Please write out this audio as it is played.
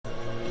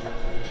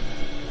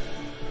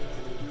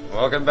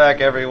Welcome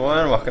back,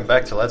 everyone. Welcome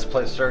back to Let's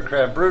Play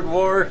Starcraft Brood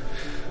War.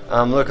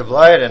 I'm Luke of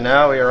Plight, and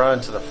now we are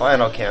on to the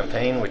final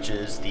campaign, which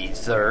is the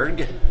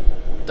Zerg.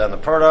 Done the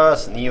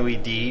Protoss and the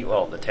UED,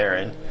 well, the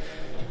Terran.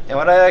 And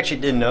what I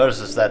actually did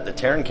notice is that the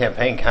Terran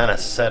campaign kind of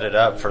set it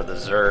up for the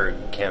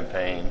Zerg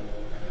campaign.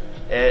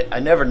 I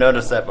never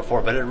noticed that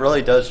before, but it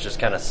really does just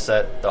kind of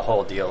set the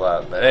whole deal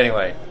up. But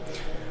anyway,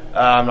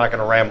 I'm not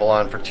going to ramble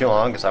on for too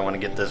long because I want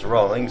to get this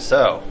rolling,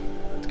 so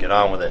let's get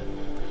on with it.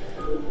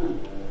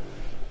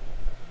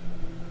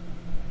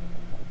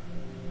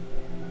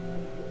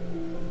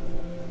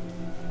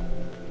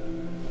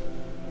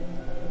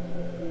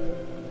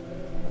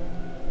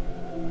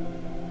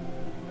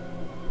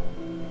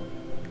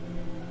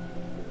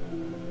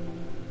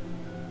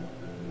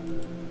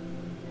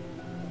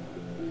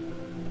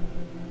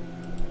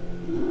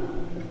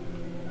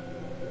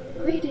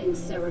 Greetings,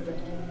 Cerebrate.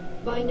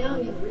 By now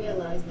you've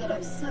realized that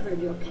I've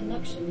severed your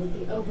connection with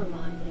the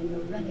Overmind and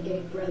your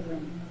renegade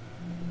brethren.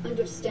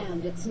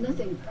 Understand, it's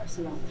nothing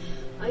personal.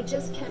 I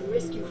just can't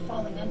risk you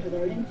falling under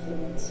their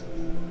influence.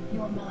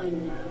 You're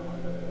mine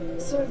now.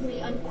 Serve me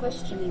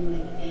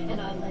unquestioningly, and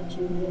I'll let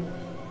you live.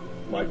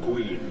 My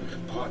queen,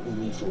 pardon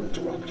me for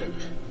interrupting,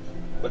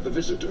 but the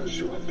visitors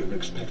you have been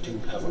expecting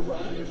have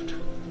arrived.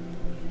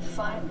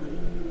 Finally,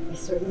 they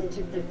certainly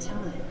took their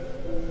time.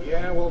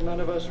 Yeah, well, none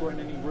of us were in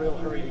any real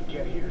hurry to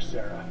get here,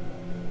 Sarah.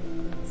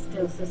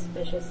 Still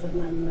suspicious of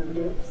my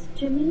motives,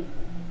 Jimmy?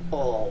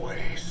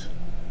 Always.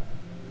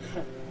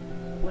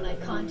 When I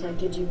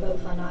contacted you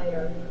both on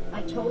IR,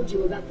 I told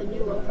you about the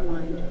new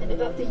Overmind and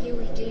about the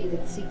UED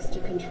that seeks to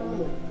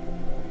control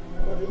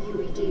it. Well, the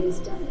UED has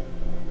done it.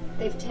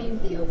 They've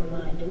tamed the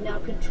Overmind and now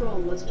control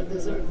most of the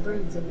Zerg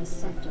broods in this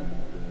sector.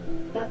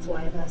 That's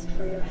why I've asked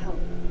for your help.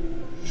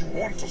 You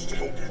want us to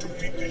help you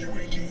defeat the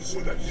UED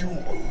so that you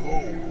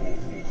alone will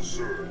rule the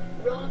Zerg?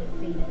 Wrong,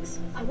 Phoenix.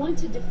 I want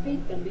to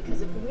defeat them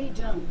because if we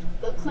don't,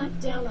 they'll clamp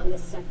down on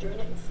this sector and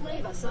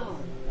enslave us all.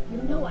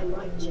 You know I'm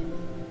right, Jimmy.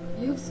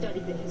 You've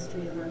studied the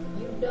history of Earth.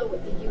 You know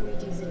what the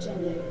UED's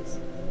agenda is.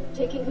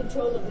 Taking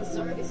control of the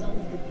Zerg is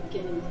only the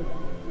beginning for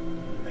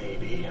them.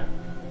 Maybe.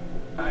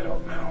 I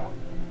don't know.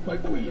 My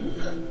queen,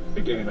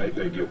 again I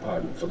beg your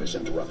pardon for this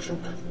interruption,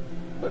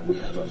 but we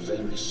have a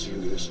very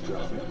serious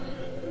problem.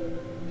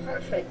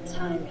 Perfect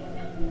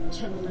timing.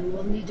 Gentlemen,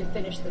 we'll need to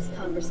finish this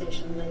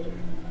conversation later.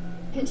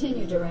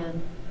 Continue,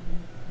 Duran.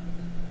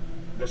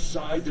 The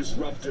Psi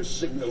Disruptor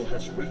signal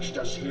has reached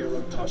us here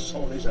on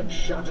Tarsonis and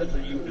shattered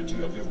the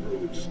unity of your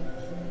broods.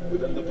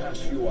 Within the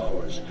past few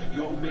hours,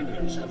 your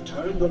minions have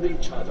turned on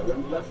each other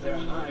and left their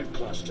hive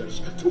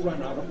clusters to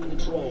run out of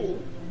control.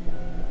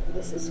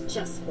 This is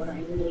just what I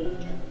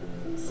need.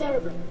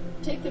 Cerebrate,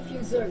 take the few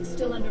Zergs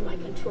still under my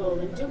control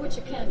and do what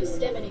you can to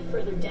stem any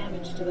further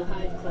damage to the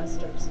hive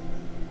clusters.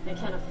 I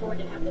can't afford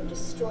to have them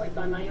destroyed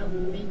by my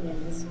own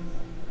minions.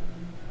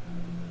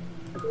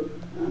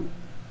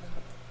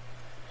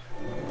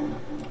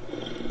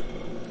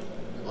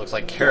 Looks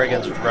like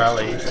Kerrigan's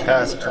rally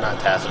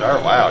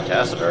Tassadar. Wow,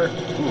 Tassadar.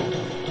 Ooh.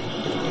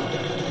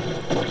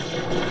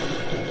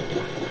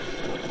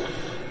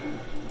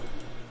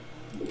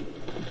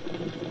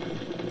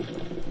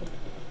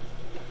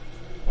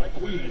 My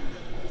queen,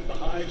 the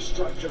hive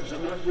structures are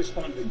not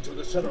responding to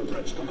the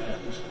Cerebrate's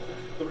commands.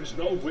 There is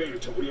no way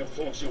to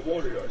reinforce your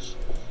warriors.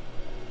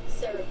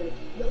 Cerebrate,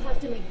 you'll have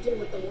to make do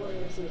with the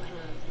warriors you have.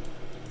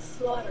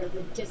 Slaughter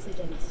the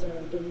dissidents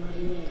served in my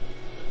name.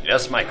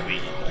 Yes, my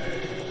queen.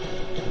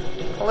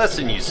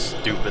 Listen, you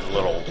stupid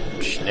little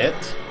schnit.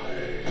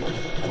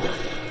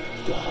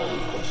 The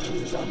hive cluster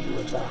is under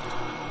attack.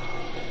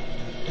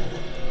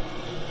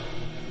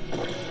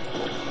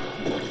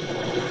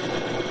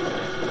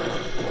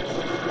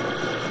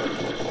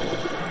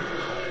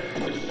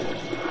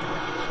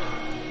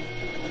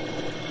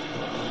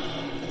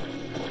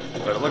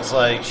 But it looks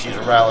like she's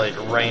rallied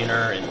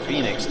Raynor and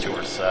Fenix to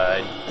her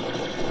side.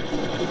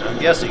 I'm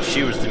guessing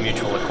she was the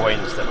mutual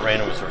acquaintance that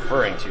Raynor was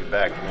referring to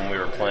back when we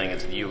were playing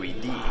as the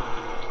UED.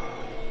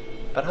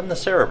 But I'm the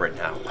Cerebrate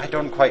now. I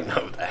don't quite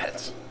know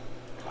that.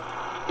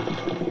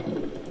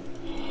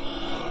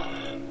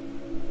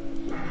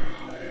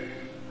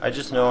 I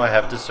just know I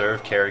have to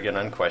serve Kerrigan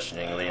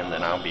unquestioningly, and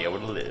then I'll be able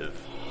to live.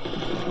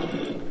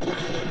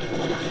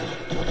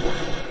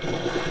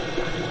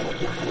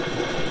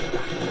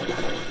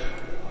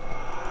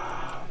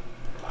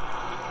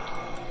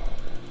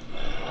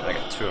 I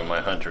got two of my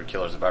hunter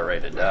killers about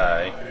ready to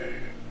die.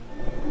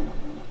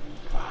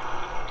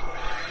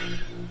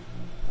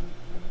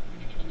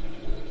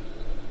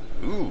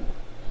 Ooh,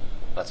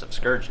 lots of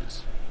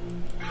scourges.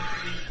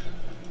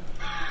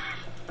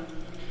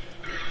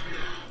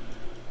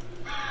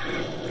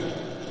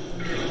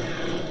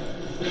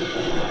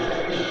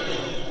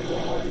 The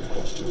hive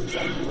cluster is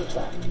under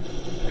attack.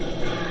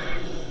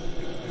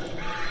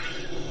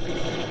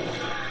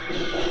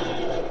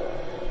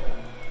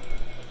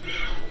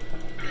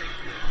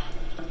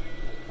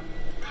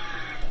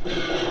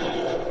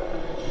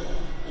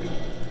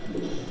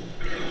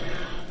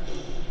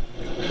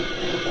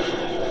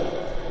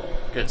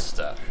 Good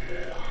stuff.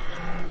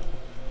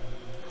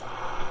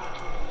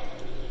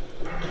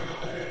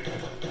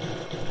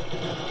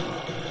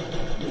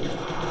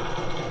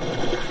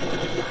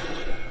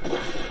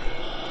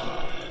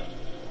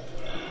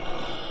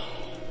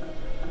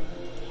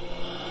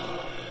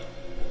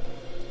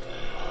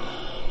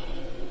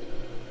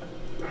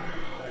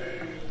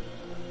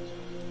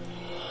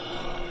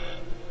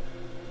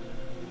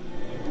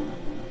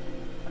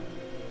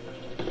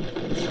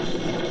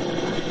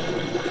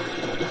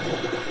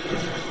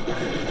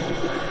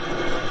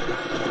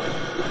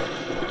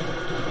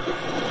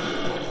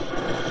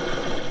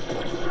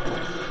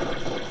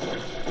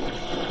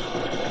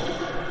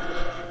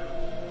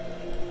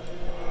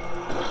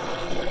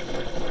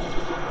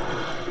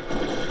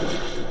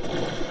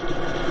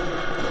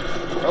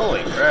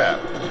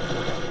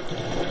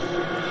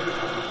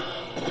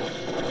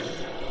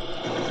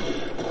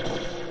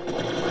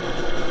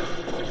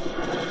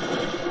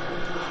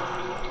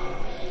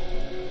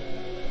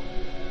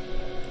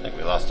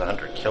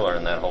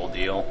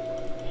 deal.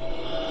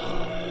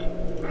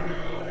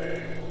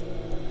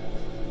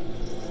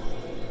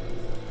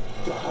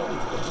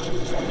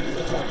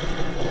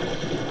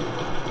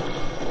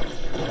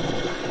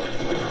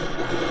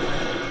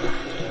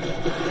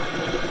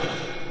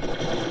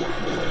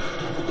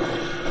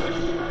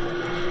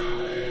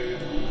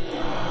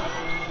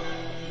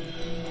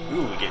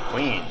 Ooh, we get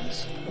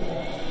queens.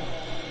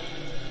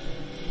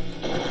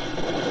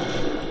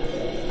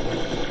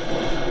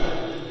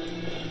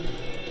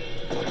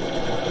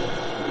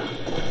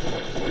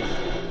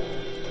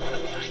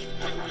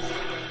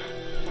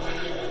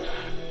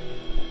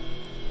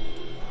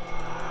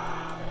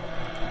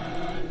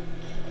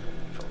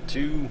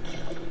 Two.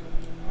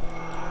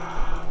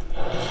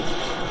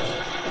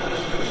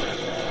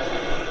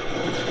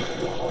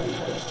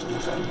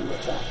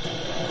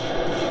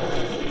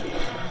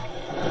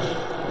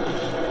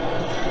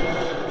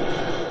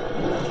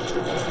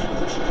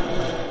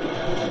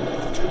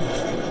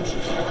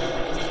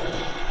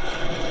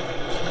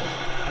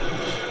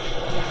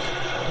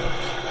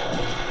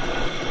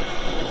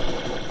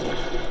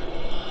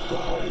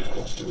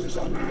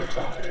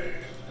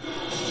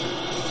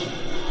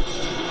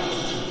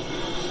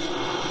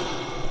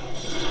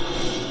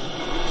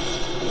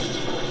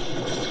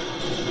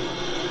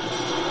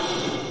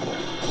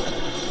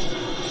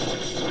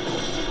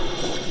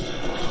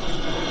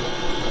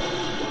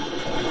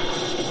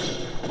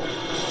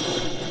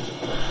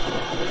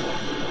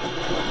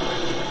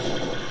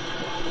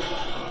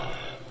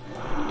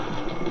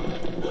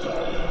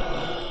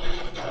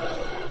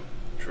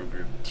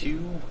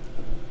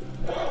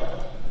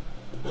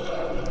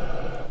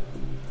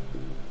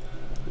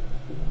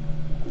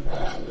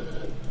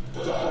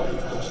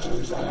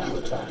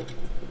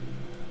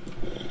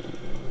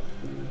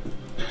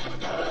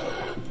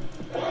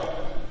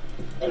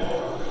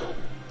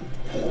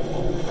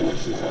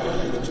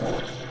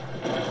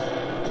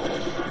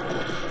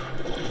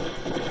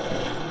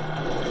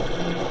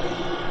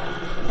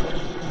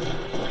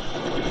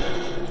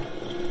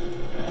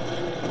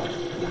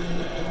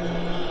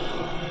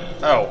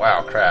 Oh,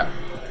 wow, crap.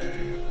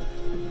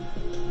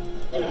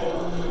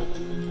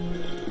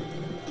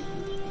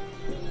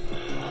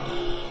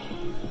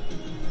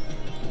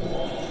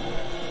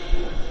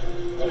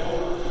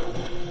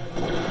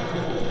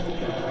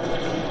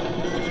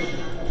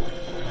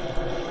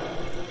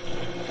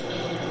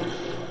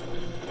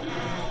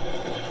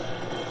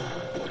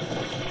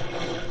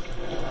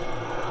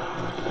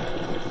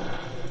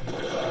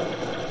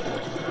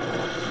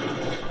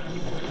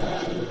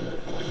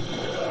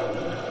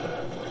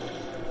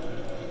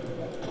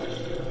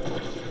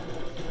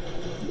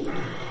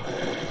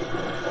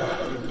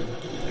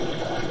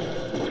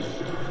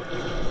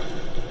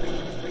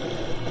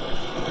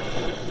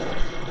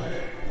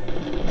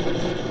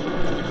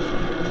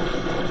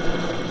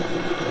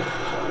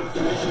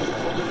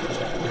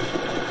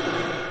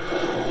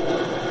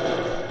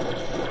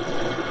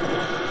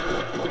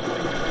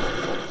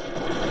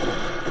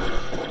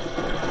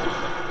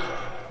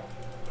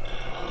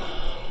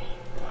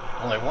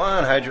 Only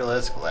one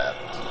Hydralisk left.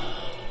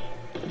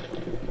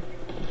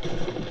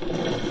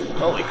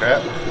 Holy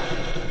crap.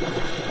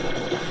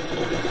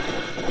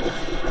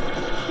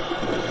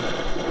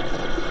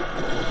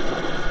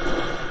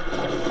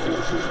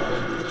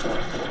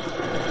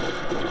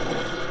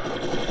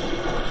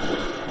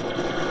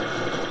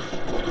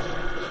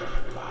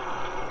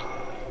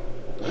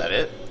 Is that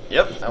it?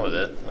 Yep, that was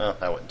it. Well,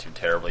 that wasn't too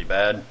terribly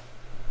bad.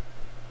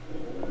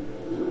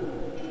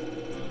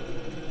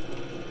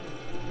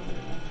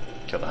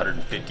 Killed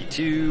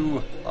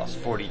 152, lost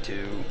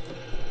 42.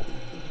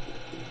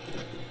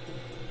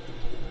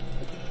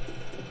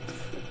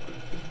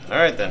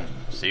 Alright then,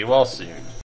 see you all soon.